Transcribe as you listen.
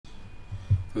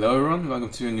Hello everyone, welcome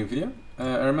to a new video.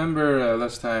 I remember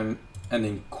last time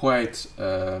ending quite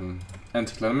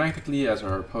anticlimactically as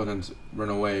our opponent ran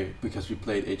away because we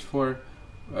played h4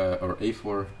 or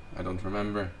a4, I don't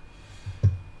remember.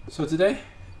 So today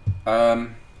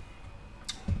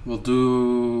we'll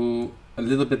do a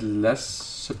little bit less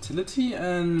subtlety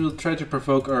and we'll try to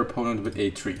provoke our opponent with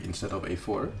a3 instead of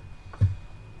a4.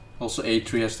 Also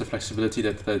a3 has the flexibility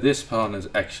that this pawn is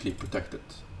actually protected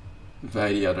by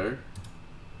the other.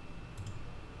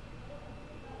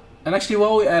 And actually,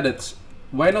 while we're at it,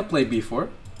 why not play b4?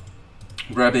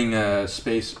 Grabbing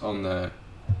space on the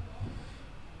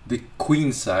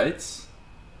queen side.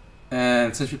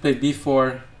 And since we played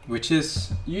b4, which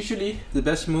is usually the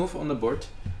best move on the board,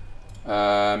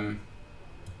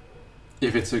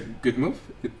 if it's a good move,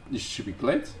 it should be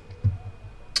played.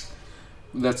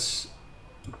 Let's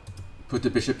put the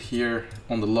bishop here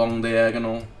on the long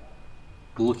diagonal,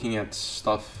 looking at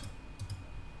stuff.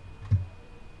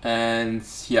 And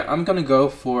yeah, I'm gonna go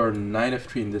for knight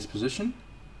f3 in this position.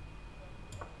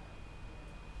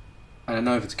 I don't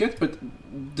know if it's good, but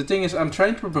the thing is I'm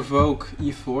trying to provoke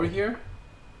e4 here,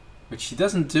 which he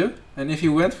doesn't do. And if he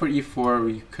went for e4,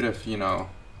 we could have, you know,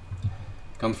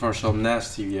 gone for some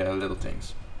nasty little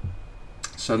things.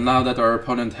 So now that our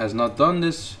opponent has not done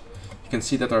this, you can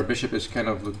see that our bishop is kind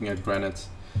of looking at granite,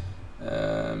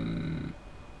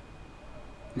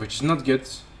 which is not good.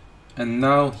 And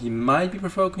now he might be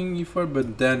provoking e4,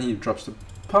 but then he drops the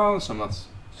pawn, so I'm not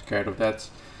scared of that.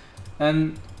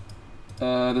 And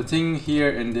the thing here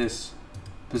in this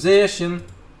position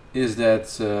is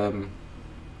that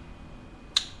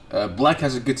black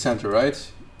has a good center, right?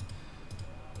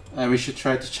 And we should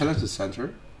try to challenge the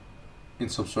center in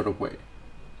some sort of way.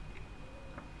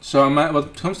 So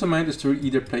what comes to mind is to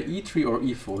either play e3 or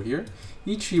e4 here.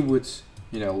 e3 would,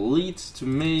 you know, lead to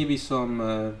maybe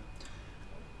some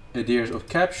ideas of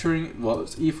capturing. Well,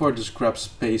 e4 just grabs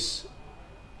space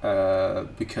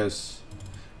because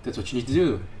that's what you need to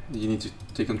do. You need to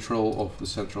take control of the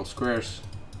central squares.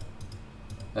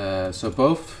 So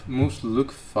both moves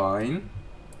look fine.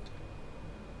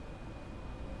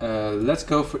 Let's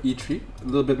go for e3, a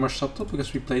little bit more subtle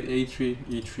because we played a3,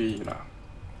 e3, you know,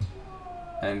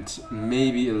 and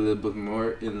maybe a little bit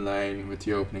more in line with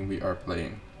the opening we are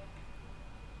playing.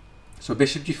 So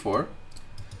bishop g4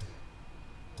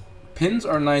 pins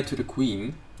our knight to the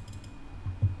queen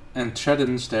and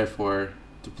threatens therefore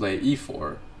to play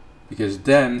e4, because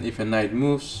then if a knight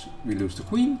moves we lose the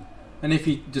queen, and if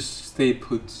we just stay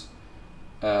put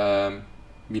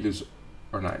we lose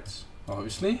our knights,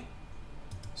 obviously.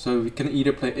 So we can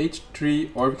either play h3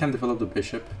 or we can develop the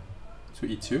bishop to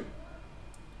e2.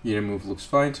 Either move looks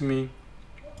fine to me.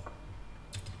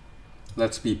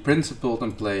 Let's be principled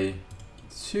and play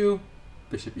e2,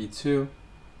 bishop e2.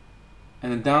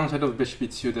 And the downside of bishop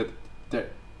e2 that there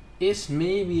is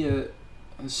maybe a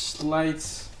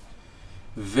slight,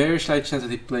 very slight chance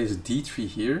that he plays d3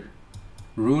 here,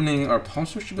 ruining our pawn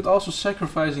structure, but also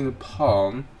sacrificing the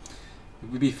pawn.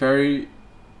 It would be very...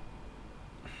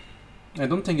 I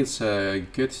don't think it's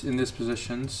good in this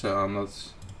position, so I'm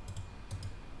not...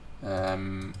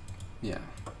 yeah,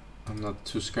 I'm not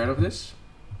too scared of this.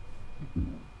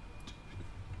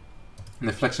 And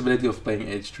the flexibility of playing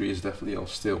h3 is definitely all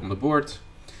still on the board,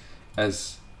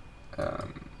 as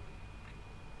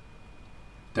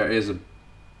there is a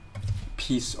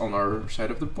piece on our side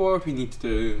of the board. We need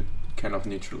to kind of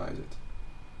neutralize it.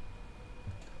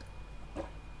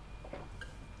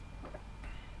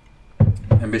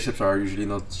 And bishops are usually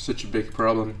not such a big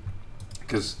problem,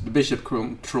 because the bishop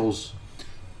controls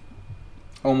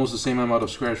almost the same amount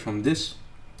of squares from this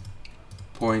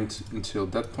point until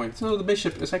that point. So the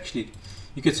bishop is actually,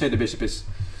 you could say the bishop is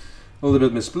a little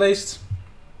bit misplaced.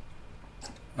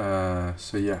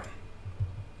 So yeah.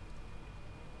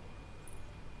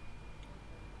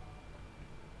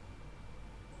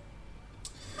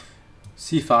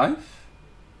 c5,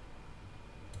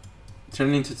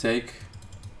 turning to take.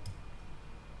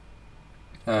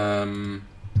 Here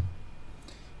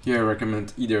I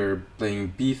recommend either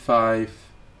playing b5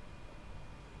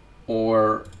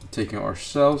 or taking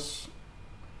ourselves,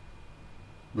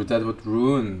 but that would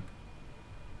ruin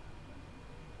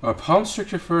our pawn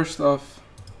structure first off,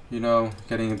 you know,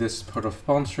 getting this part of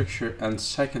pawn structure, and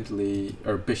secondly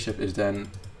our bishop is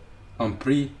then en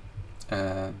prise,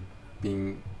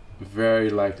 being very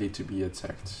likely to be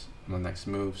attacked on the next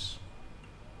moves.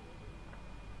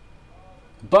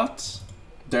 But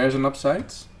there's an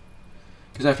upside,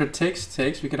 because after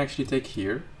takes we can actually take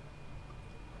here,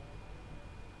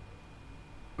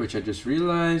 which I just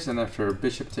realized, and after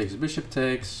bishop takes,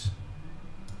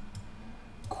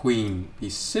 queen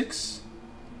b6,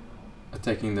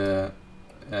 attacking the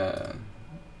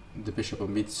bishop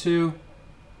on b2.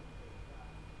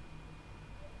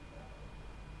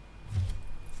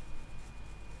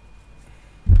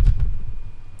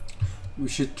 We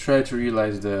should try to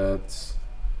realize that,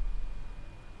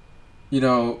 you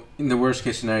know, in the worst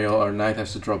case scenario, our knight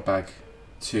has to drop back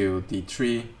to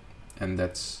d3, and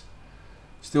that's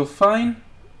still fine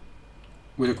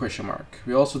with a question mark.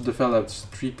 We also developed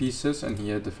 3 pieces, and he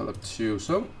had developed 2,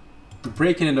 so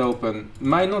breaking it open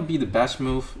might not be the best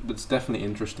move, but it's definitely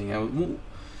interesting.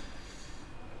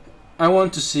 I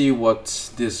want to see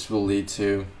what this will lead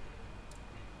to.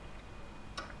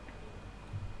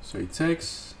 So he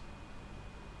takes.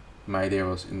 My idea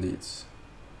was indeed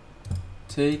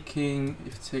taking.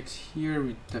 If it takes here,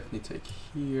 we definitely take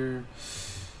here.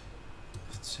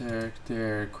 Attack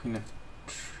there. Queen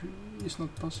f3 is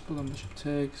not possible. And bishop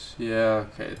takes. Yeah.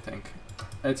 Okay.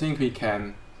 I think we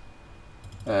can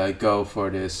go for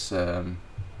this line.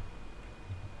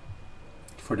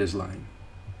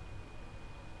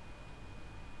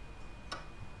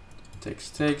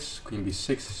 Takes. Queen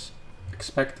b6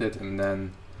 expected, and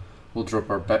then we'll drop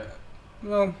our back.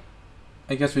 Well,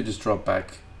 I guess we just drop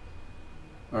back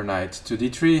our knight to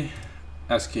d3,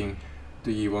 asking,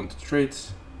 do you want to trade?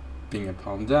 Being a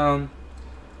pawn down.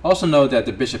 Also note that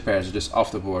the bishop pairs are just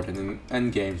off the board, and in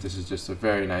endgames this is just a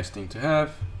very nice thing to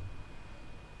have.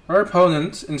 Our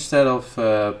opponent, instead of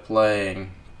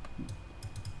playing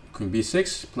queen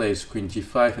b6, plays queen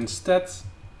g5 instead,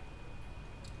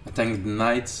 attacking the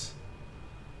knight.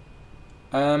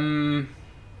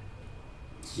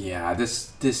 Yeah,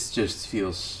 this just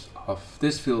feels off.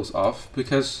 This feels off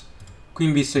because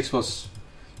queen b6 was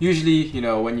usually, you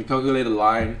know, when you calculate a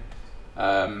line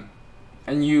and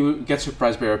you get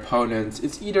surprised by your opponent,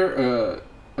 it's either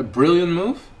a brilliant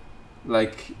move,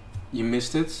 like you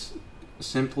missed it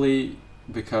simply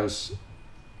because,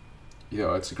 you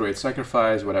know, it's a great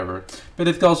sacrifice, whatever, but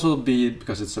it could also be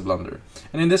because it's a blunder.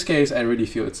 And in this case, I really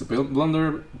feel it's a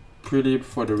blunder, purely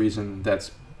for the reason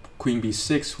that queen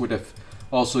b6 would have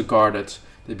also guarded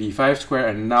the b5 square,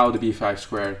 and now the b5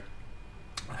 square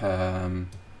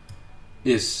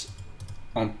is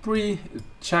on pre. It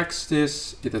checks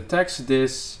this, it attacks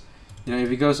this. You know,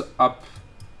 if it goes up,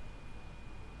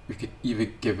 we could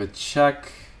even give a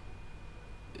check.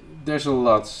 There's a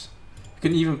lot. You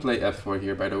can even play f4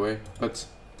 here, by the way, but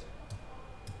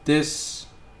this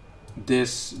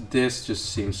just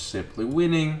seems simply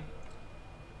winning.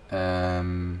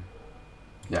 Yeah,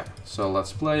 so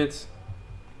let's play it.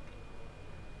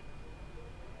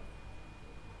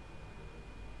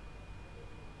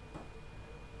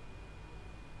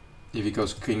 If he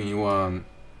goes king e1,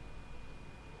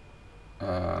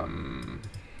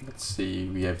 let's see,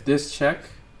 we have this check.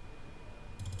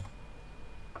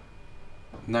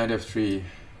 Knight f3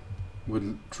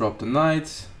 would drop the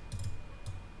knight,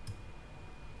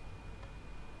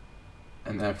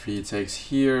 and f3 takes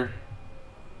here.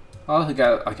 I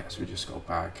guess we just go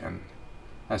back and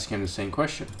ask him the same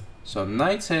question. So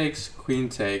knight takes, queen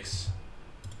takes.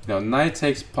 You know, knight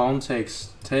takes, pawn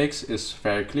takes is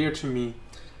very clear to me,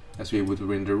 as we would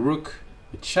win the rook,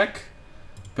 we check.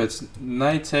 But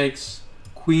knight takes,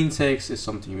 queen takes is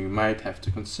something we might have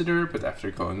to consider. But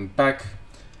after going back,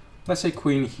 let's say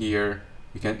queen here,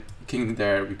 we can king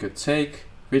there, we could take,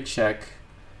 we check,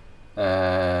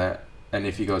 and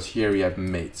if he goes here, we have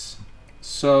mates.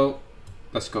 So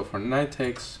let's go for knight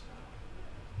takes.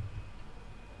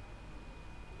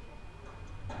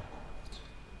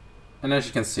 And as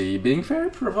you can see, being very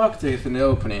provocative in the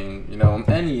opening, you know, on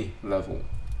any level,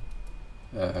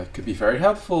 could be very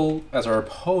helpful, as our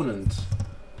opponent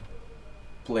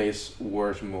plays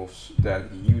worse moves than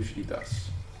he usually does.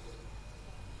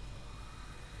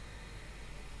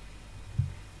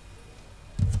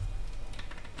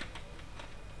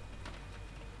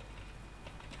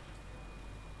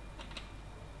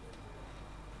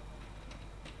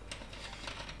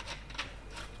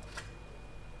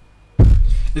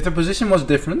 If the position was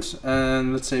different,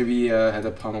 and let's say we had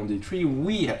a pawn on d3,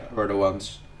 we were the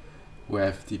ones who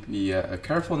have to be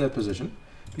careful in that position,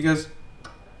 because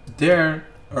there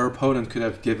our opponent could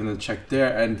have given a check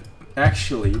there and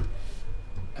actually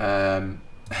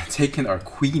taken our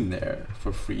queen there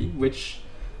for free, which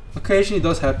occasionally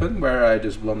does happen, where I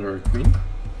just blunder a queen.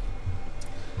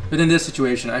 But in this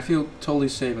situation, I feel totally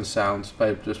safe and sound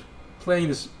by just playing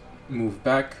this move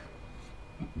back.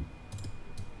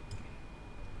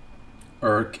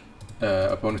 Our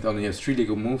opponent only has 3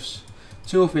 legal moves,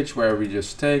 2 of which where we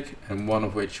just take, and 1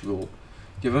 of which will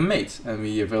give a mate. And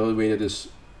we evaluated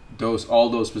all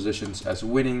those positions as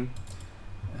winning,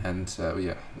 and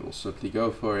yeah, we'll certainly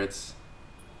go for it.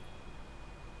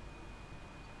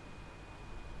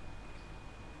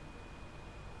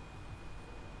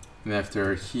 And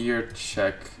after here,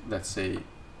 check, let's say,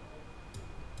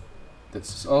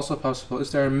 that's also possible.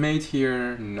 Is there a mate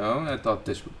here? No, I thought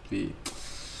this would be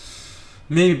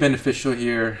maybe beneficial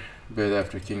here, but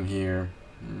after king here,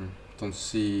 don't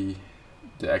see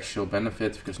the actual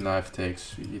benefit because knife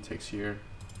takes, he takes here.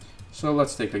 So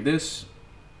let's take like this.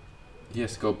 He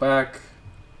has to go back.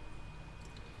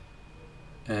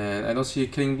 And I don't see a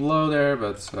king blow there,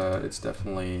 but it's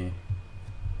definitely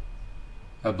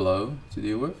a blow to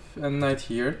deal with. And knight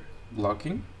here,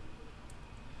 blocking.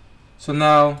 So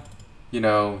now, you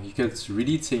know, you could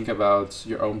really think about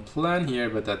your own plan here,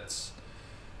 but that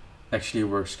actually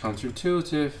works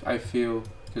counterintuitive, I feel,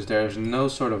 because there's no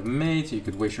sort of mate. You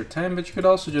could waste your time, but you could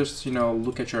also just, you know,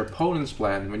 look at your opponent's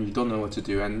plan when you don't know what to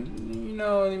do, and you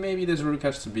know, maybe this rook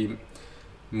has to be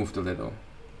moved a little,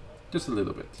 just a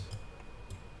little bit.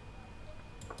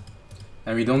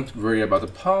 And we don't worry about the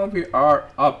pawn. We are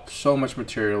up so much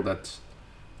material that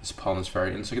this pawn is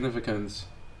very insignificant.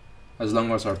 As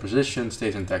long as our position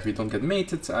stays intact, we don't get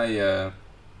mated. I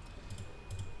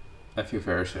feel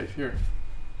very safe here.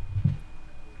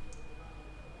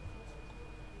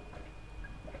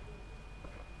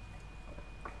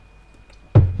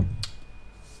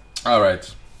 All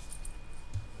right.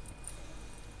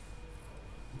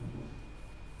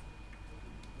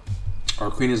 Our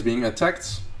queen is being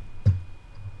attacked.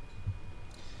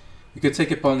 We could take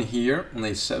a pawn here on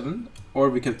a7, or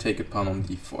we can take a pawn on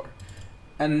d4.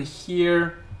 And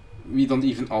here we don't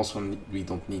even we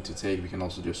don't need to take. We can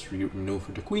also just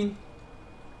maneuver the queen.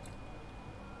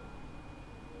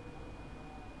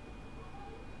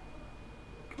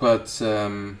 But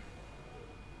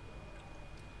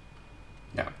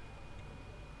yeah,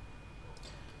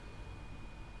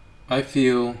 I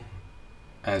feel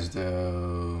as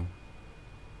though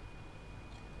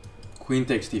queen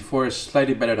takes d4 is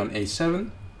slightly better than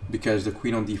a7, because the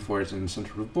queen on d4 is in the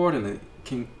center of the board, and the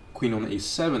queen on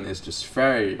a7 is just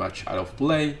very much out of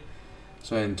play.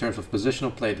 So in terms of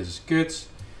positional play, this is good.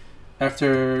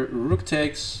 After rook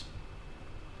takes,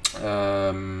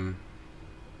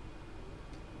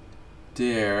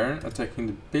 there, attacking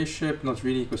the bishop, not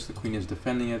really, because the queen is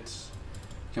defending it.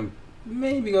 You can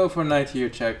maybe go for knight here,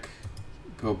 check,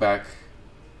 go back,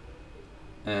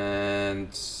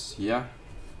 and yeah,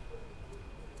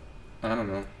 I don't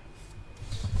know.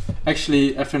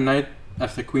 Actually,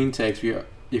 after queen takes,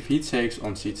 if he takes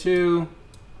on c2,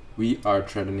 we are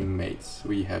threatening mates.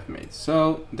 We have mates,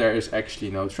 so there is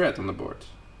actually no threat on the board.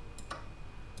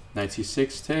 Knight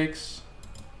c6 takes.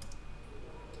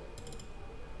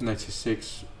 Knight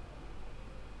c6,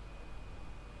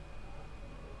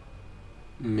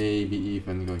 maybe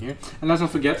even go here. And let's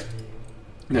not forget,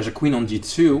 there's a queen on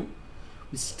g2,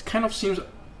 which kind of seems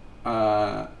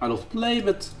out of play,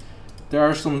 but there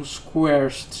are some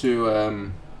squares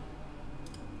to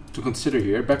consider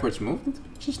here. Backwards move,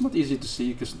 which is not easy to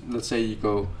see, because let's say you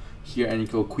go here and you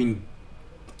go queen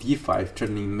d5,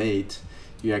 threatening mate,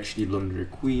 you actually blunder your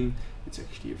queen. It's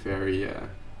actually a very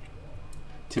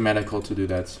thematical to do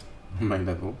that on my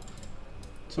level.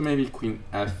 So maybe queen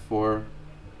f4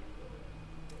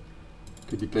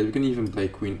 could be played. We can even play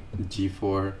queen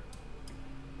g4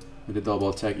 with a double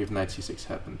attack if knight c6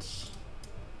 happens.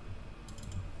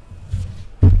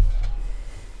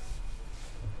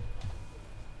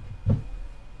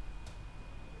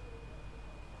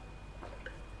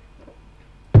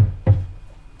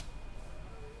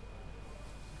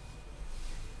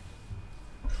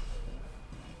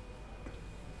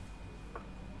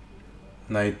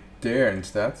 Knight there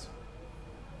instead.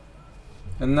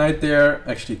 And knight there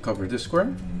actually covered this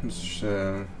square, which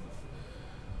is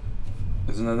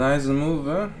a nice move.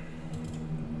 And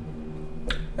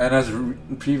as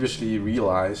previously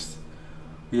realized,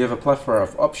 we have a plethora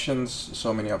of options,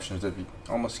 so many options that we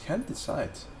almost can't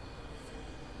decide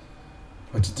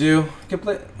what to do. We can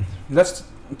play. Let's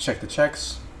check the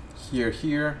checks.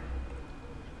 Here.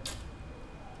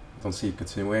 Don't see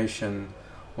continuation.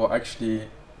 Well, actually.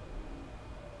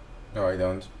 No, I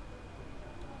don't.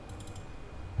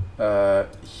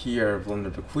 Here, blunder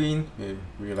the queen. We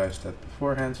realized that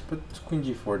beforehand, but queen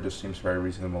g4 just seems very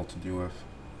reasonable to deal with.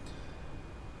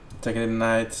 Taking the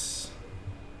knights,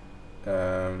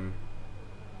 taking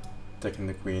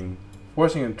the queen,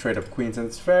 forcing a trade of queens, and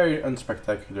it's very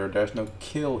unspectacular. There's no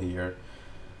kill here,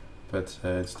 but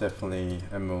it's definitely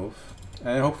a move.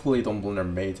 And hopefully, don't blunder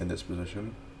mate in this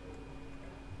position.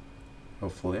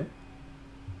 Hopefully.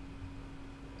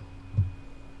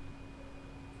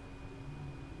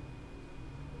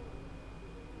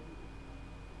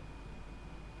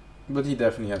 But he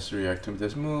definitely has to react to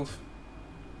this move.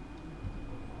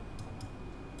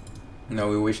 Now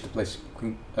we wish to place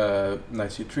queen,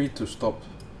 knight c3 to stop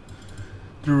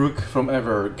the rook from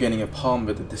ever gaining a pawn,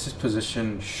 but this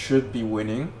position should be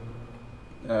winning.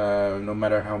 No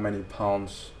matter how many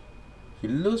pawns he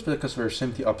loses, because we're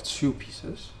simply up 2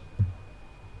 pieces.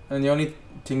 And the only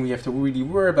thing we have to really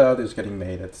worry about is getting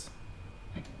mated.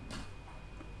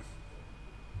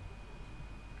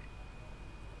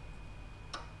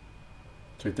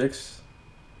 So he takes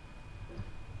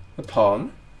a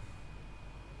pawn.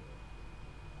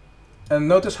 And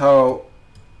notice how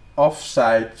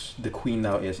offside the queen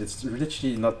now is. It's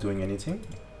literally not doing anything.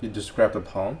 You just grab the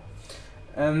pawn.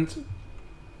 And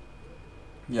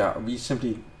yeah, we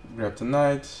simply grab the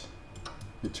knight.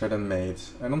 We try to mate.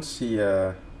 I don't see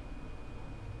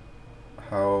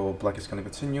how black is going to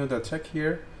continue the attack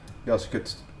here. We also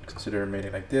could consider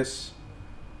mating like this.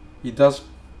 He does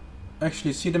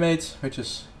actually see the mate, which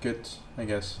is good, I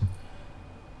guess.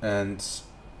 And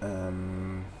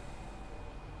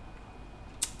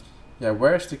yeah,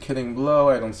 where's the killing blow?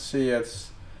 I don't see it.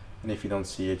 And if you don't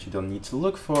see it, you don't need to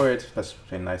look for it. Let's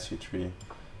play knight c3.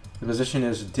 The position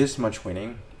is this much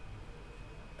winning.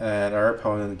 And our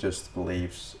opponent just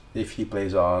believes if he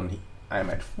plays on, I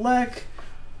might flag.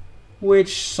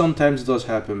 Which sometimes does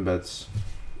happen, but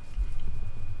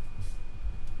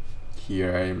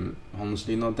here I'm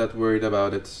honestly not that worried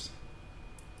about it.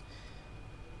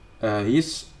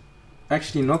 He's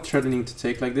actually not threatening to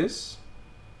take like this.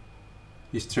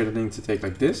 He's threatening to take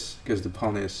like this, because the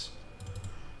pawn is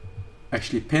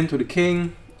actually pinned to the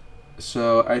king.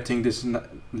 So I think this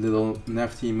little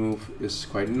nifty move is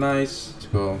quite nice to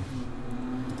go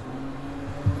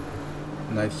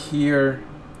knight here,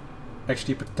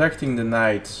 actually protecting the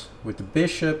knight with the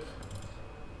bishop.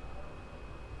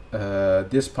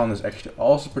 This pawn is actually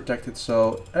also protected,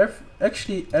 so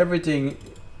actually everything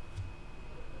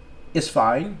is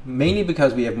fine, mainly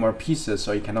because we have more pieces,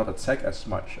 so he cannot attack as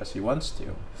much as he wants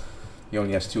to. He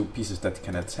only has 2 pieces that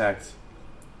can attack.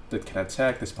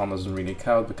 This pawn doesn't really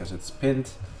count because it's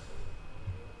pinned.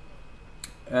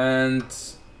 And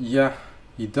yeah,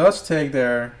 he does take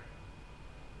there.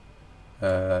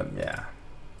 Yeah.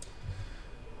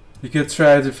 You could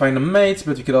try to find a mate,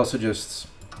 but you could also just,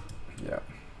 yeah,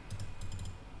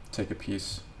 take a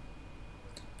piece.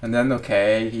 And then,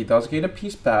 okay, he does gain a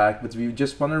piece back, but we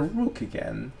just want a rook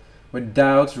again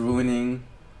without ruining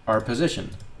our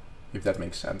position, if that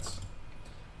makes sense.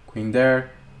 Queen there,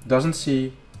 doesn't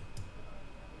see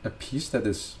a piece that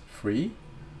is free,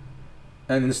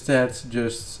 and instead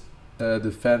just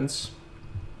defends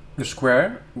the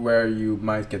square where you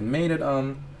might get mated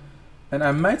on. And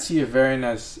I might see a very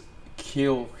nice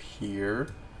kill here,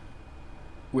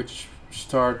 which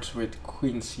starts with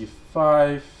queen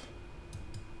c5.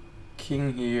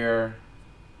 King here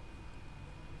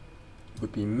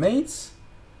would be mates.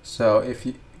 So if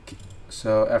you,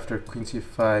 so after queen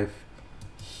c5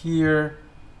 here,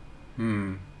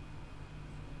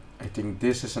 I think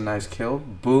this is a nice kill.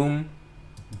 Boom,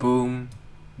 boom,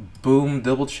 boom,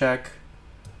 double check,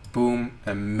 boom,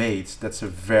 and mate. That's a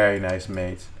very nice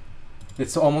mate.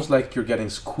 It's almost like you're getting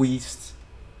squeezed.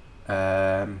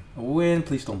 Win,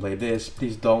 please don't play this,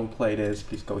 please don't play this,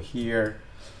 please go here.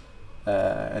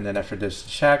 And then after this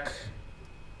check,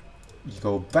 you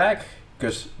go back,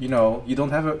 because you know you don't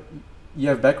have you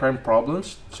have background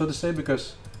problems, so to say,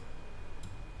 because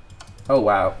oh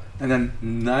wow. And then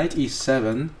knight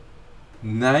e7,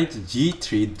 knight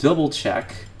g3, double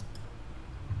check.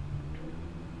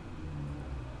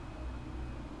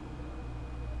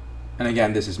 And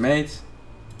again, this is mate.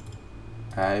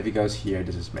 If he goes here,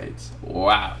 this is mate.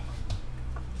 Wow.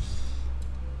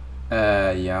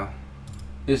 Yeah.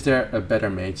 Is there a better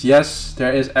mate? Yes,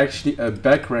 there is actually a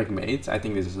back rank mate. I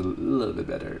think this is a little bit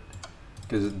better,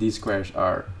 because these squares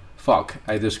are... Fuck,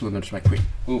 I just glued my queen.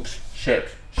 Oops, shit.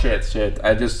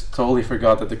 I just totally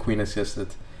forgot that the queen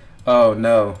existed. Oh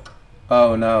no.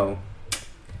 Oh no.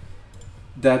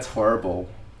 That's horrible.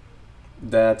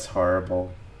 That's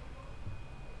horrible.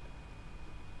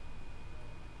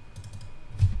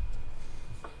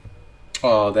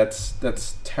 Oh, that's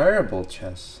terrible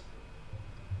chess.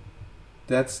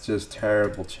 That's just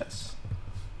terrible chess.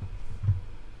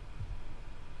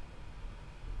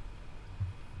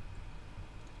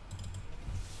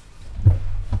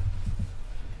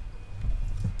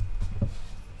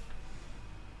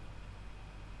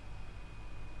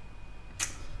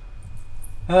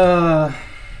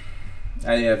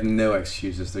 I have no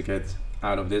excuses to get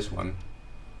out of this one.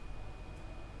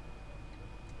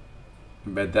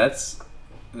 But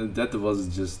that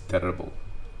was just terrible.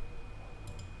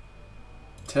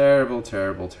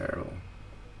 Terrible.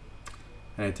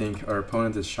 And I think our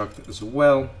opponent is shocked as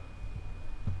well.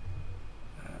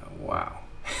 Wow.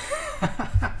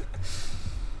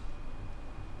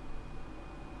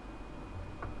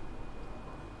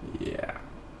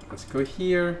 go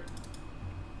here.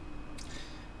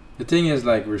 The thing is,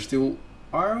 like, we're still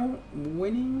are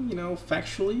winning, you know,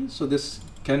 factually, so this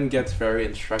can get very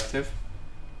instructive.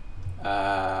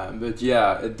 But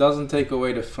yeah, it doesn't take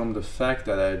away from the fact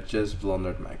that I just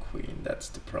blundered my queen. That's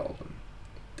the problem.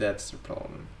 That's the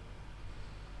problem.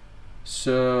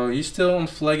 So he's still on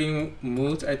flagging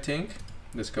mood, I think.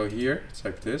 Let's go here. It's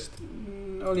like this.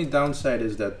 Only downside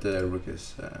is that the rook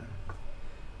is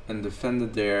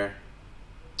undefended there.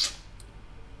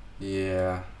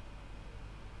 Yeah.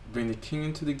 Bring the king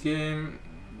into the game.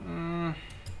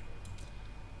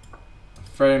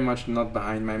 Very much not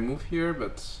behind my move here,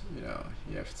 but you know,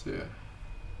 you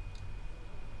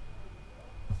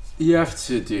have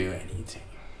to do anything,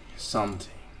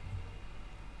 something.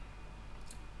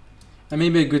 And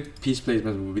maybe a good piece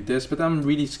placement would be this, but I'm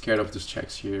really scared of those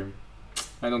checks here.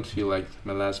 I don't feel like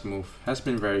my last move has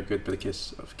been very good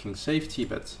because of king safety,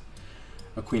 but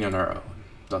a queen on our own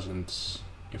doesn't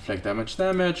inflict that much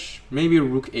damage. Maybe a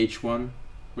rook h1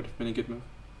 would have been a good move.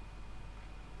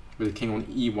 But the king on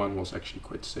e1 was actually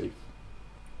quite safe.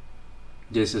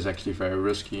 This is actually very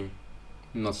risky.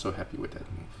 I'm not so happy with that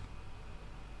move.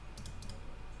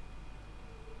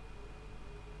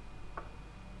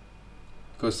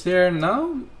 Goes there.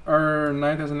 Now our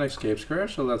knight has an escape square,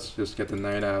 so let's just get the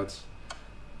knight out.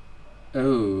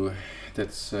 Oh,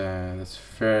 that's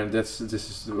fair.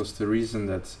 This was the reason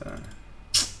that.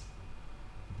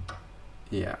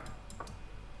 Yeah.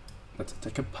 Let's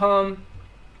attack a pawn.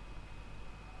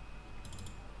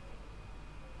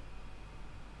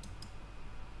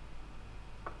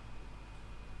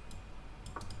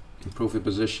 Improve the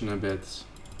position a bit.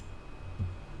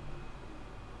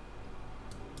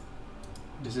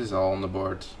 This is all on the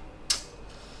board.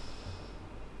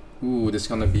 Ooh, this is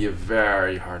gonna be a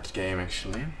very hard game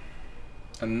actually.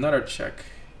 Another check.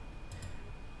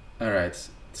 Alright,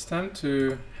 it's time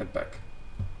to head back.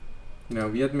 You know,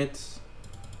 we admit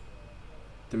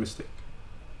the mistake.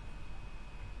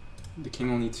 The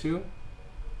king on e2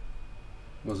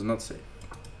 was not safe.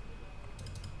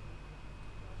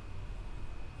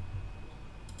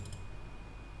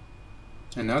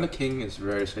 And now the king is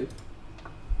very safe.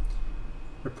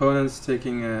 Opponent's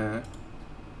taking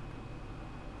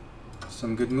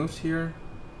some good moves here.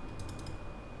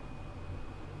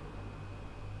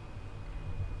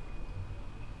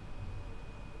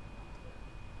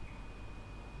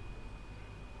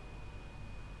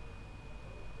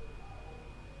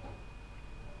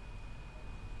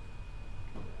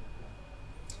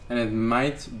 And it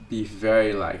might be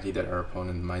very likely that our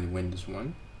opponent might win this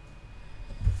one.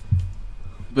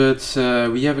 But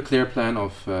we have a clear plan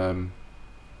of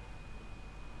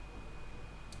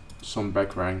some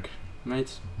back rank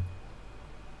mates.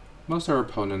 Most of our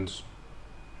opponents,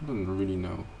 I don't really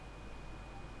know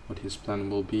what his plan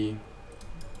will be.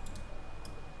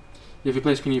 If he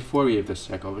plays queen e4, we have this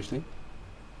sack, obviously.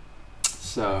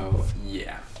 So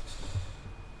yeah.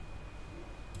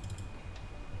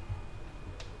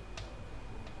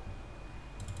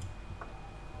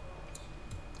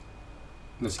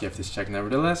 Let's give this check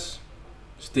nevertheless.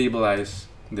 Stabilize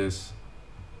this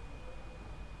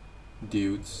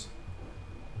dudes.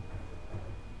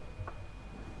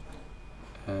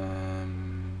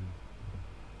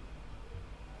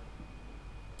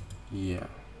 Yeah.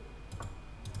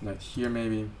 Like here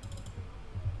maybe.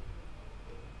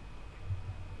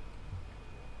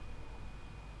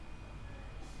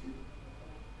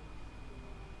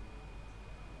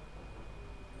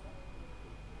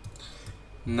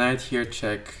 Knight here,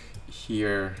 check,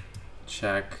 here,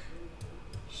 check,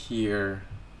 here,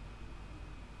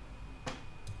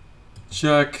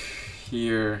 check,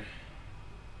 here,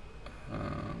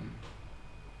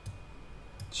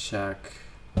 check,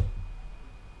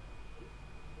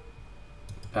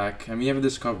 back, and we have a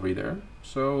discovery there.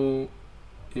 So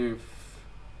we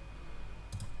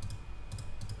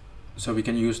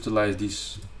can utilize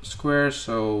these squares,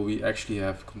 so we actually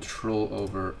have control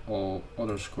over all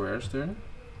other squares there.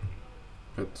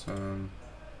 But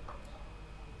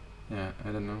yeah,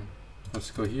 I don't know.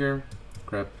 Let's go here,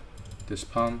 grab this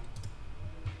pawn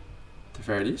at the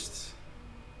very least.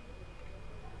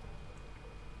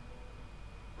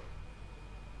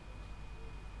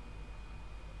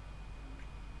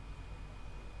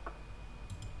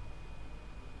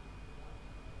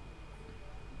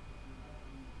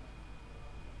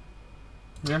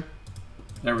 Yeah,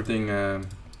 everything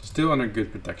still under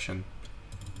good protection.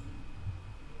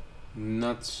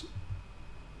 Not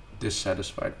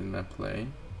dissatisfied with my play.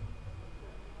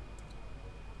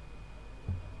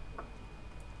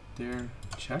 There,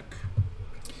 check.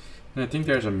 And I think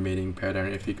there's a mating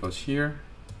pattern if he goes here.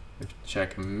 If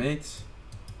check and mate.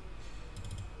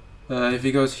 If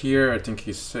he goes here, I think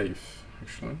he's safe,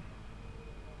 actually.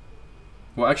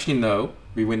 Well, actually, no.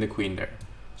 We win the queen there.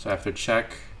 So I have to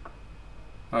check.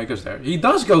 Oh, he goes there. He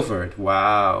does go for it.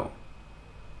 Wow.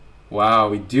 Wow,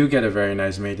 we do get a very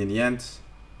nice mate in the end.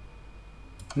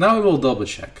 Now we will double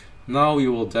check. Now we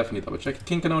will definitely double check.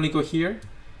 King can only go here.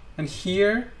 And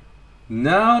here.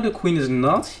 Now the queen is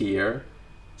not here.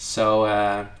 So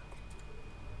I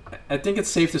think it's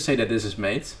safe to say that this is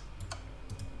mate.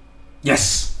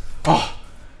 Yes! Oh!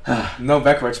 No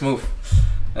backwards move.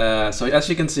 So as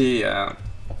you can see,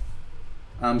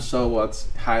 I'm somewhat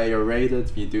higher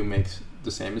rated. We do make the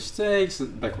same mistakes. The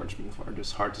backwards move are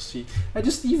just hard to see. I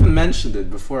just even mentioned it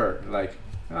before, like,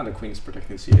 the queen is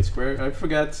protecting c8 square. I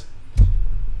forget,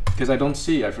 because I don't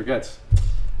see, I forget.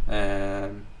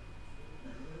 Yeah,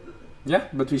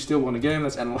 but we still won the game.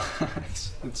 Let's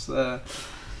analyze. It's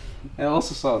I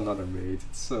also saw another mate.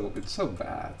 It's so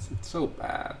bad. It's so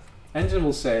bad. Engine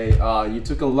will say, you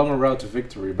took a longer route to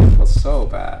victory, but it was so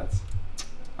bad.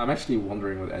 I'm actually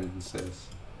wondering what Engine says.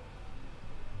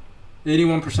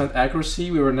 81% accuracy,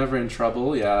 we were never in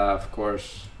trouble. Yeah, of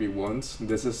course, we won't.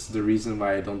 This is the reason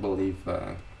why I don't believe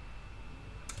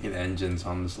in engines,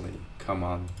 honestly. Come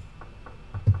on.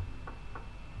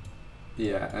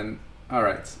 Yeah, and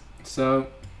alright. So,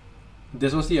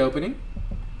 this was the opening.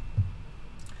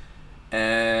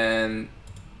 And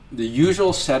the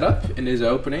usual setup in this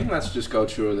opening, let's just go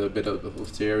through a little bit of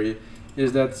theory,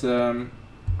 is that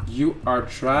you are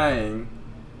trying,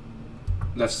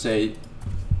 let's say,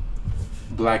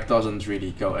 black doesn't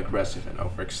really go aggressive and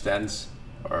overextends,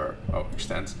 or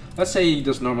overextends. Let's say he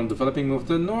does normal developing move.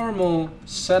 The normal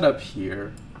setup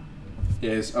here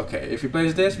is, okay, if he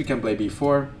plays this, we can play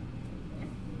b4,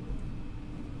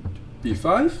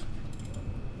 b5,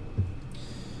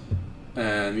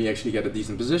 and we actually get a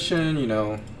decent position, you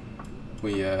know,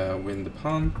 we win the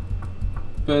pawn.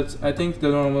 But I think the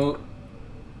normal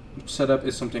setup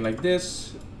is something like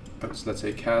this. Let's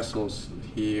say castles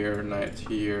here, knight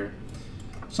here,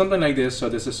 something like this. So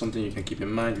this is something you can keep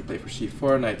in mind. You play for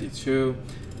c4, knight d2.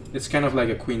 It's kind of like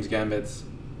a queen's gambit,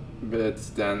 but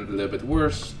then a little bit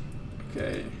worse.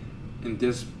 Okay, in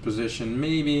this position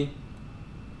maybe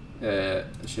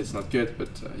shit's not good, but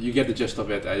you get the gist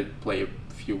of it. I play a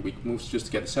few weak moves just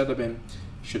to get the setup in.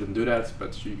 Shouldn't do that,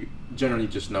 but you generally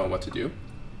just know what to do.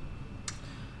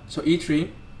 So e3,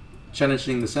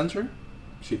 challenging the center.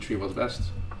 c3 was best.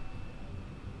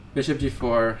 Bishop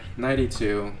g4, knight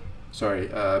e2. Sorry,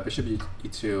 bishop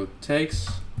e2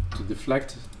 takes to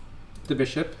deflect the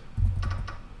bishop.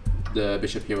 The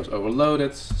bishop here was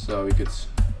overloaded, so we could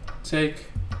take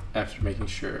after making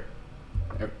sure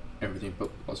everything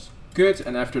was good.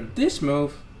 And after this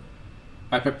move,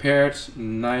 I prepared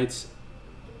knight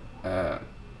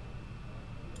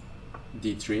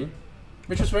d3,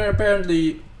 which was very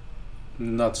apparently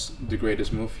not the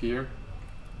greatest move here.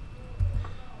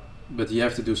 But you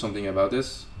have to do something about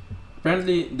this.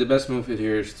 Apparently the best move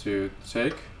here is to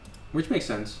take, which makes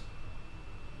sense,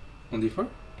 on d4.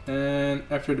 And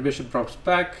after the bishop drops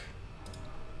back,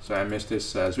 so I missed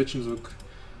this Zwischenzug,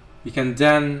 we can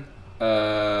then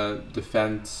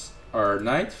defend our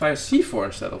knight via c4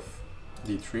 instead of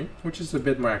d3, which is a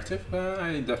bit more active.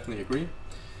 I definitely agree.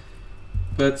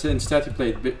 But instead we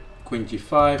played queen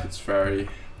g5. It's very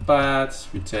bad.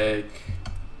 We take,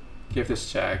 give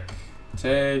this check,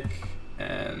 take,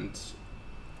 and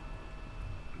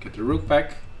get the rook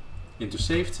back into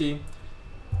safety.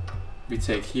 We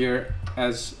take here,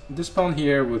 as this pawn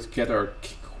here would get our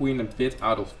queen a bit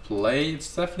out of play.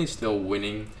 It's definitely still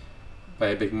winning by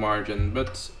a big margin,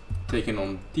 but taking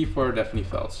on d4 definitely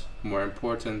felt more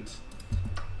important.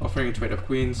 Offering a trade of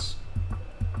queens.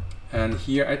 And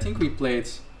here I think we played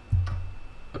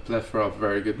a plethora of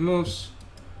very good moves.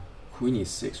 Queen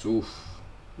e6, oof,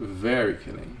 very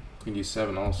killing. Queen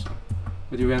d7 also.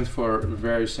 But we went for a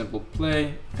very simple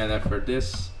play, and after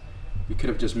this we could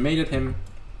have just mated him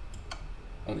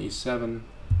on e7,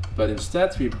 but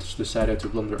instead we just decided to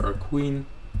blunder our queen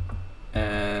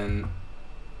and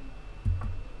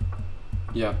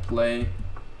yeah, play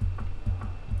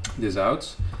this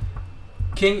out.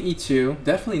 King e2,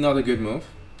 definitely not a good move.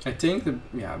 I think the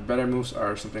better moves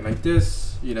are something like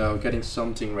this, you know, getting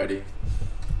something ready.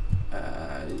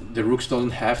 The rooks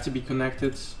don't have to be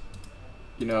connected.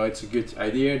 You know, it's a good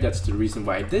idea. That's the reason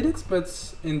why I did it.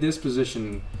 But in this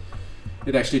position,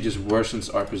 it actually just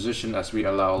worsens our position as we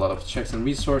allow a lot of checks and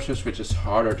resources, which is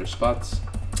harder to spot.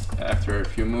 After a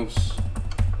few moves,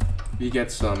 we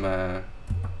get some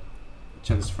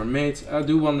chances for mate. I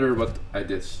do wonder what I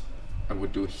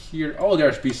would do here. Oh,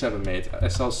 there's b7 mate. I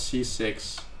saw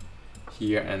c6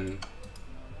 here and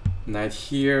knight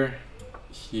here.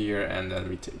 here, and then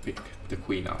we pick the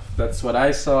queen off. That's what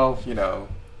I saw, you know.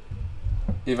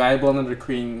 If I blundered the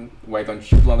queen, why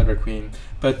don't you blunder the queen?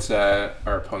 But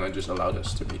our opponent just allowed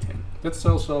us to meet him. That's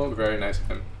also very nice of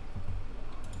him,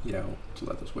 you know, to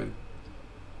let us win.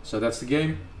 So that's the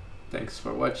game. Thanks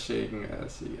for watching.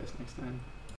 See you guys next time.